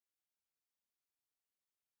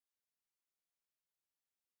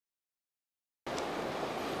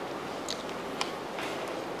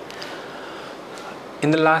In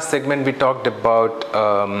the last segment, we talked about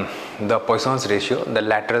the Poisson's ratio, the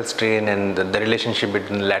lateral strain, and the relationship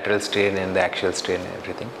between the lateral strain and the axial strain and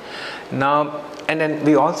everything. Now, and then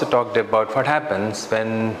we also talked about what happens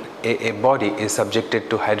when a body is subjected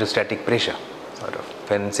to hydrostatic pressure, sort of,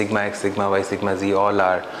 when sigma x, sigma y, sigma z all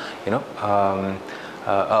are,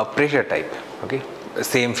 a pressure type, okay,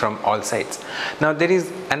 same from all sides. Now, there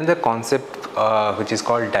is another concept which is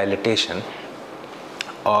called dilatation.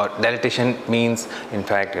 Or dilatation means, in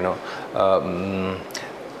fact,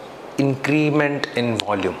 increment in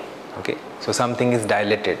volume. Okay, so something is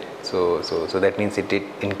dilated, so that means it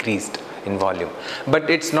increased in volume. But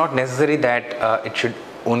it's not necessary that it should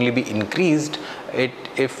only be increased.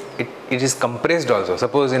 If it is compressed also.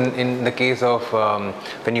 Suppose in the case of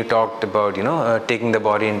when you talked about taking the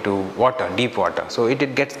body into water, deep water, so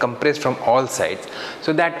it gets compressed from all sides.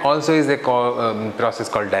 So that also is a process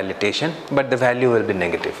called dilatation, but the value will be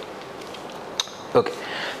negative. Okay.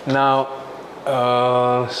 Now,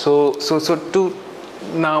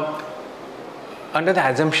 now, under the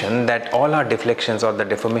assumption that all our deflections or the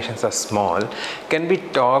deformations are small, can we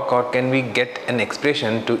talk or can we get an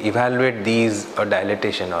expression to evaluate these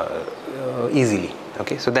dilatation easily?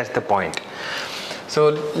 Okay, so that's the point. So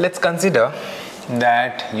let's consider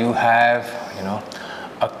that you have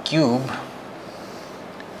a cube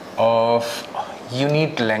of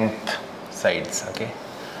unit length sides. Okay,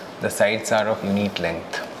 the sides are of unit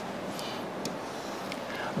length.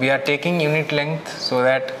 We are taking unit length so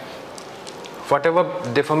that whatever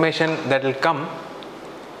deformation that will come,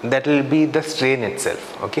 that will be the strain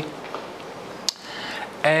itself. Okay,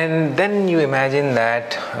 and then you imagine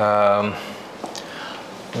that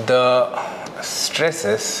the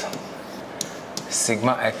stresses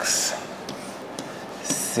sigma x,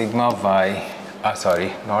 sigma y,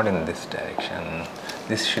 sorry, not in this direction,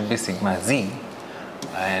 this should be sigma z,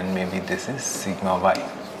 and maybe this is sigma y.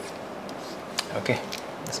 Okay,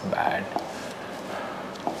 it's bad.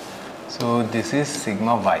 So this is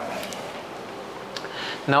sigma y.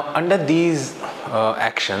 Now, under these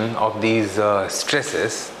action of these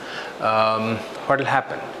stresses, what will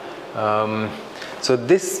happen? So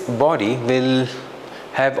this body will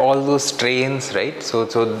have all those strains, right? So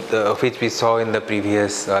which we saw in the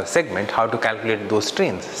previous segment, how to calculate those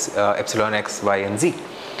strains, epsilon x, y, and z.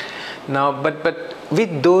 Now, but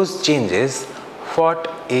with those changes,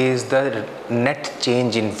 what is the net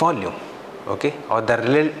change in volume? Okay, or the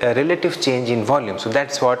relative change in volume. So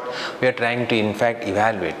that's what we are trying to in fact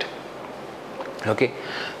evaluate. Okay,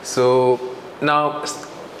 so now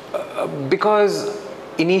because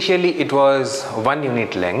initially it was 1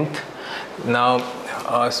 unit length, now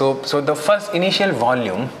so the first initial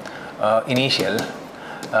volume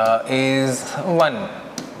is 1,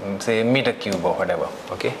 say, meter cube or whatever.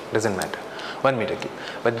 Okay, doesn't matter, 1 meter cube.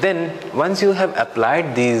 But then once you have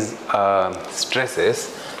applied these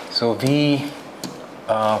stresses, so V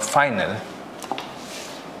final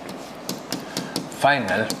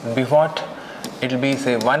will be what? It will be,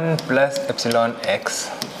 say, 1 plus epsilon x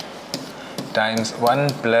times 1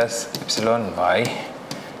 plus epsilon y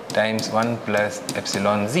times 1 plus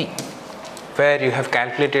epsilon z, where you have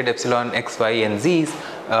calculated epsilon x, y, and z's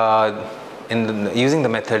using the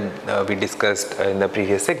method we discussed in the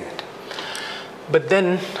previous segment. But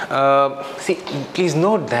then, see, please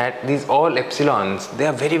note that these all epsilons, they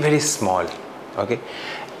are very, very small. Okay,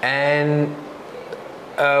 and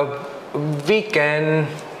we can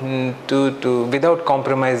without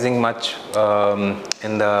compromising much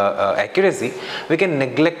in the accuracy, we can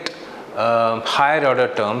neglect higher order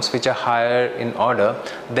terms which are higher in order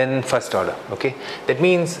than first order. Okay, that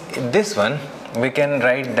means this one we can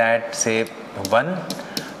write that, say, 1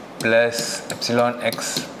 plus epsilon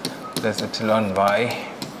x plus epsilon y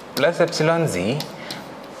plus epsilon z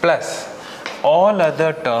plus all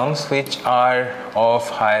other terms which are of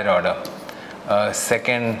higher order,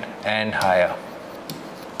 second and higher.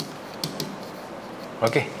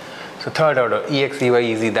 Okay, so third order, ex,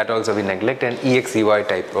 ey, ez, that also we neglect, and ex, ey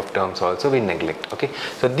type of terms also we neglect. Okay,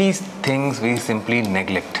 so these things we simply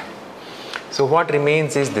neglect. So what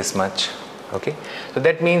remains is this much. Okay, so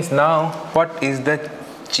that means now what is the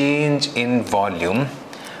change in volume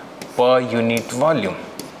per unit volume?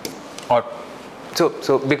 Or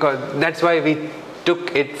so because that's why we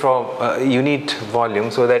took it from unit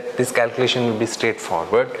volume, so that this calculation will be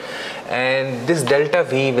straightforward, and this delta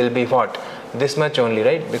V will be what? This much only,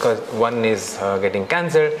 right? Because 1 is getting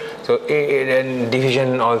cancelled, so and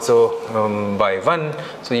division also by 1,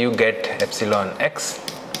 so you get epsilon x,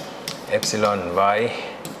 epsilon y,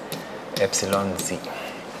 epsilon z.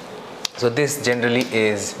 So this generally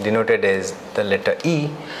is denoted as the letter E,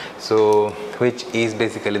 so which is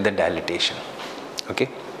basically the dilatation. Okay.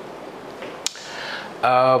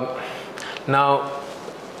 Now,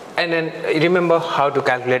 and then remember how to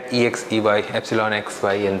calculate Ex, Ey, epsilon x,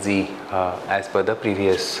 y and z as per the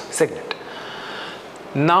previous segment.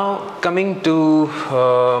 Now coming to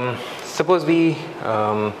suppose we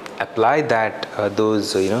apply that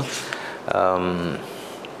those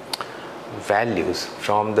values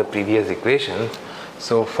from the previous equation.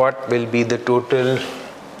 So what will be the total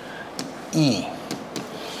E?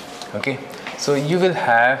 Okay, so you will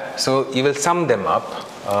have, so you will sum them up.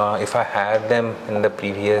 If I had them in the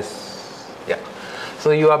previous, yeah,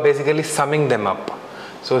 so you are basically summing them up.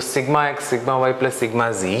 So sigma x, sigma y plus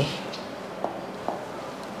sigma z.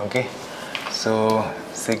 Okay, so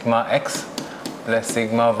sigma x plus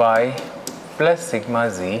sigma y plus sigma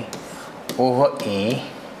z over E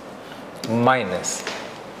minus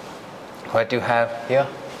what you have here,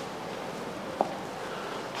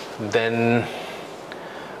 then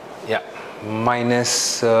yeah,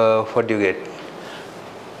 minus what do you get,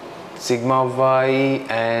 sigma y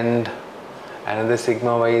and another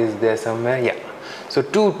sigma y is there somewhere, yeah, so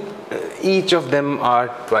two, each of them are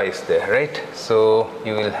twice there, right? So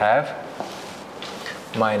you will have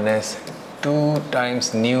minus 2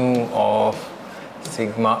 times nu of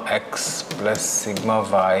sigma x plus sigma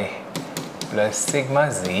y plus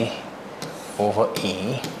sigma z over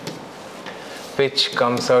E, which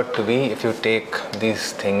comes out to be, if you take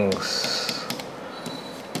these things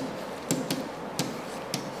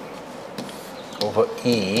over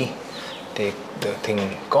E, take the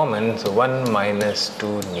thing common, so 1 minus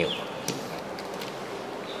 2 nu.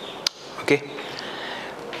 Okay,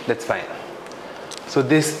 that's fine. So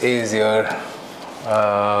this is your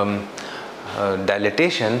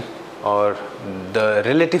dilatation, or the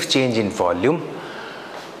relative change in volume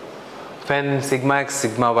when sigma x,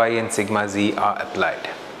 sigma y and sigma z are applied.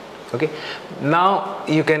 Okay, now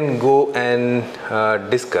you can go and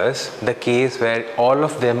discuss the case where all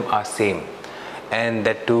of them are same, and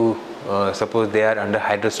that too suppose they are under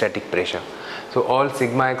hydrostatic pressure. So all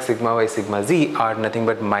sigma x, sigma y, sigma z are nothing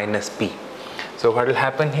but minus p. So what will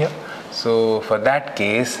happen here? So for that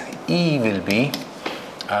case, E will be,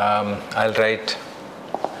 I'll write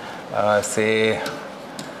say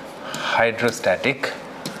hydrostatic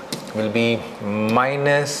will be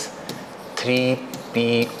minus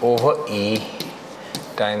 3p over E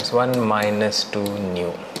times 1 minus 2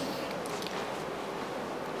 nu,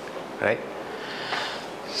 right?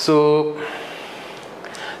 So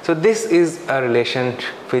this is a relation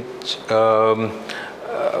which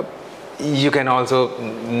you can also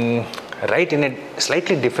write in a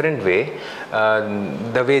slightly different way,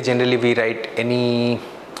 the way generally we write any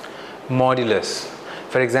modulus.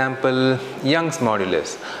 For example, Young's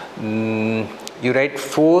modulus, you write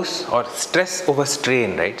force or stress over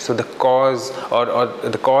strain, right? So the cause or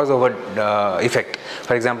the cause over effect.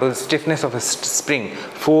 For example, stiffness of a spring,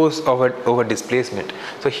 force over displacement.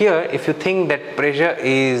 So here, if you think that pressure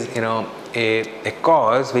is a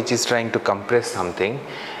cause which is trying to compress something,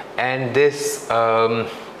 and this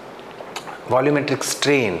volumetric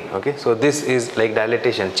strain, okay, so this is like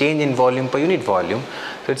dilatation, change in volume per unit volume,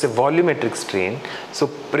 so it's a volumetric strain. So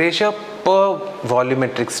pressure per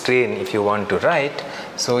volumetric strain, if you want to write,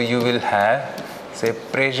 so you will have, say,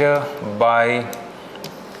 pressure by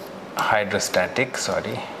hydrostatic,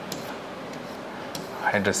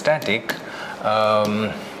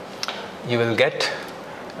 you will get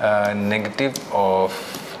negative of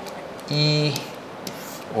E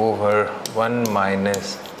over 1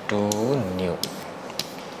 minus 2 nu.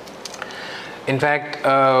 In fact,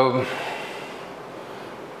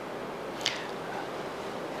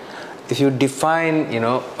 if you define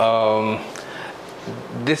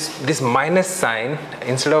this minus sign,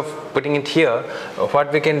 instead of putting it here,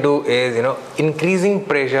 what we can do is increasing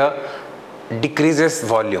pressure decreases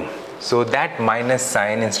volume. So that minus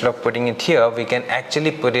sign, instead of putting it here, we can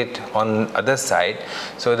actually put it on the other side,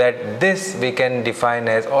 so that this we can define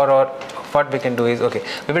as, or what we can do is, okay,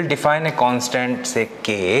 we will define a constant, say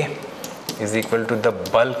K is equal to the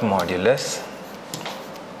bulk modulus,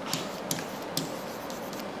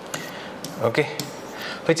 okay,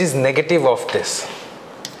 which is negative of this,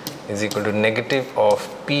 is equal to negative of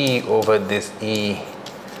P over this E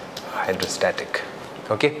hydrostatic.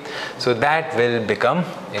 Okay, so that will become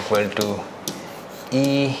equal to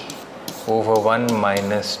E over 1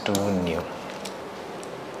 minus 2 nu.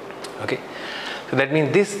 Okay, so that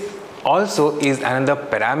means this also is another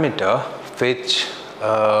parameter which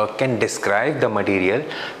can describe the material,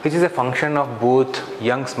 which is a function of both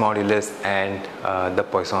Young's modulus and the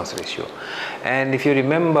Poisson's ratio. And if you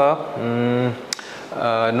remember,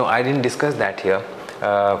 no, I didn't discuss that here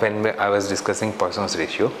when I was discussing Poisson's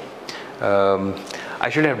ratio. I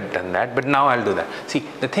should have done that, but now I'll do that. See,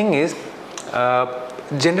 the thing is,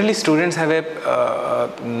 generally students have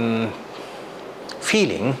a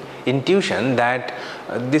feeling, intuition that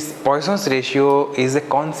this Poisson's ratio is a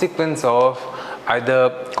consequence of either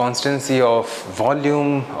constancy of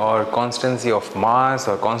volume or constancy of mass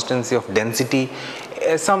or constancy of density,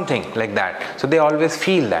 something like that. So they always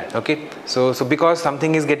feel that, okay. So because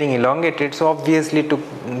something is getting elongated, so obviously to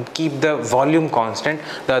keep the volume constant,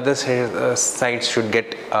 the other sides should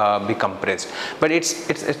get be compressed. But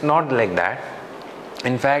it's not like that.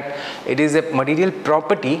 In fact, it is a material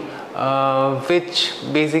property which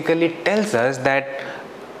basically tells us that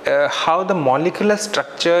how the molecular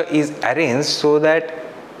structure is arranged so that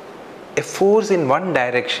a force in one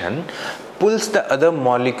direction pulls the other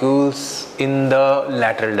molecules in the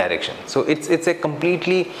lateral direction. So it's a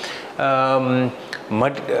completely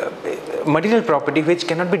material property which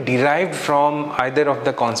cannot be derived from either of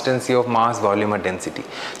the constancy of mass, volume or density.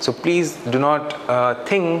 So please do not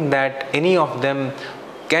think that any of them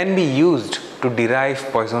can be used to derive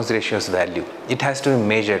Poisson's ratio's value. It has to be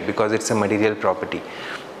measured because it's a material property.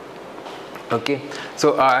 Okay,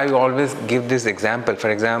 so I always give this example. For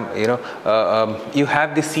example, you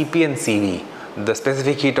have the Cp and Cv, the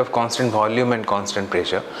specific heat of constant volume and constant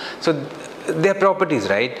pressure. So they are properties,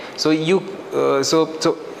 right? So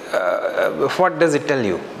what does it tell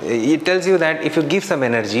you? It tells you that if you give some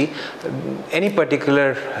energy, any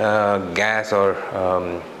particular gas or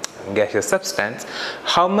gaseous substance,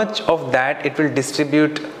 how much of that it will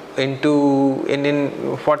distribute into in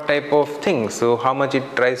what type of things. So how much it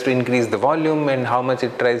tries to increase the volume and how much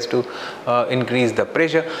it tries to increase the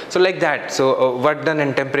pressure. So like that. So work done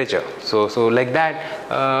and temperature. So like that,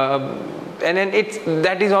 and then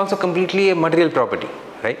that is also completely a material property,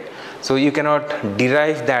 right? So you cannot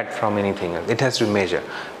derive that from anything else. It has to measure.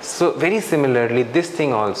 So very similarly, this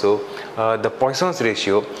thing also, the Poisson's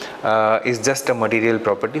ratio is just a material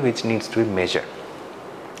property which needs to be measured.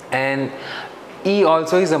 And E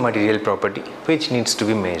also is a material property which needs to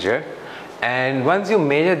be measured, and once you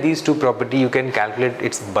measure these two properties, you can calculate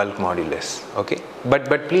its bulk modulus. Okay,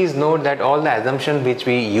 but please note that all the assumptions which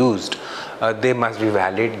we used, they must be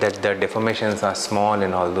valid, that the deformations are small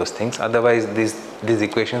and all those things, otherwise these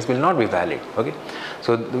equations will not be valid. Okay,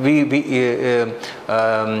 so we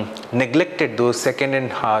neglected those second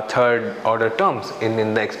and third order terms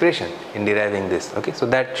in the expression in deriving this. Okay, so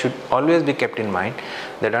that should always be kept in mind,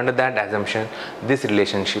 that under that assumption this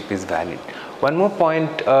relationship is valid. One more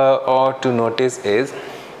point or to notice is,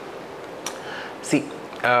 see,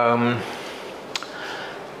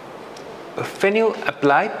 when you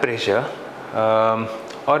apply pressure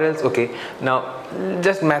or else, okay, now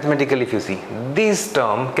just mathematically if you see, this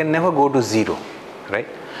term can never go to 0, right?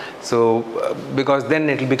 So because then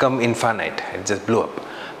it will become infinite, it just blow up.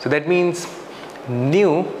 So that means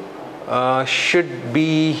nu should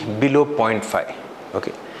be below 0.5.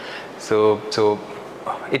 Okay, so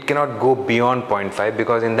it cannot go beyond 0.5,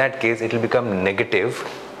 because in that case it will become negative.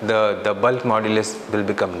 The bulk modulus will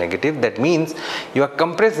become negative. That means you are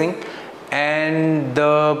compressing and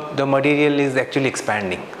the material is actually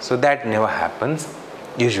expanding. So that never happens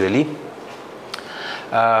usually,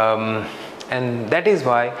 and that is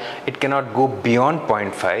why it cannot go beyond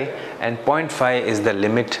 0.5, and 0.5 is the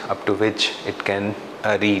limit up to which it can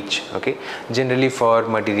reach. Okay, generally for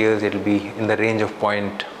materials it will be in the range of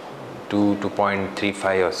 0.2 to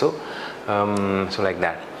 0.35 or so, so like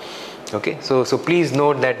that. Okay, so please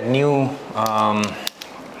note that new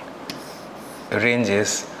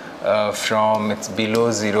ranges from it's below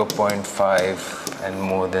 0.5 and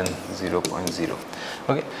more than 0.0.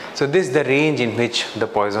 Okay, so this is the range in which the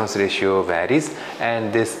Poisson's ratio varies,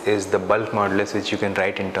 and this is the bulk modulus, which you can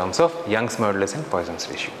write in terms of Young's modulus and Poisson's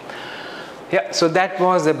ratio. Yeah, so that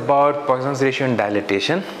was about Poisson's ratio and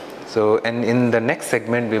dilatation. So, and in the next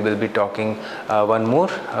segment we will be talking one more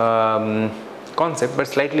concept, but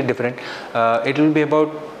slightly different. It will be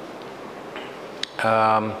about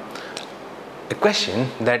a question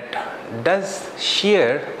that does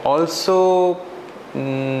shear also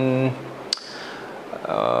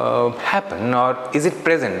happen, or is it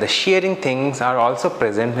present? The shearing things are also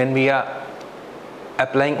present when we are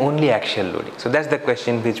applying only axial loading. So that's the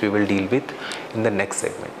question which we will deal with in the next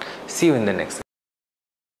segment. See you in the next segment.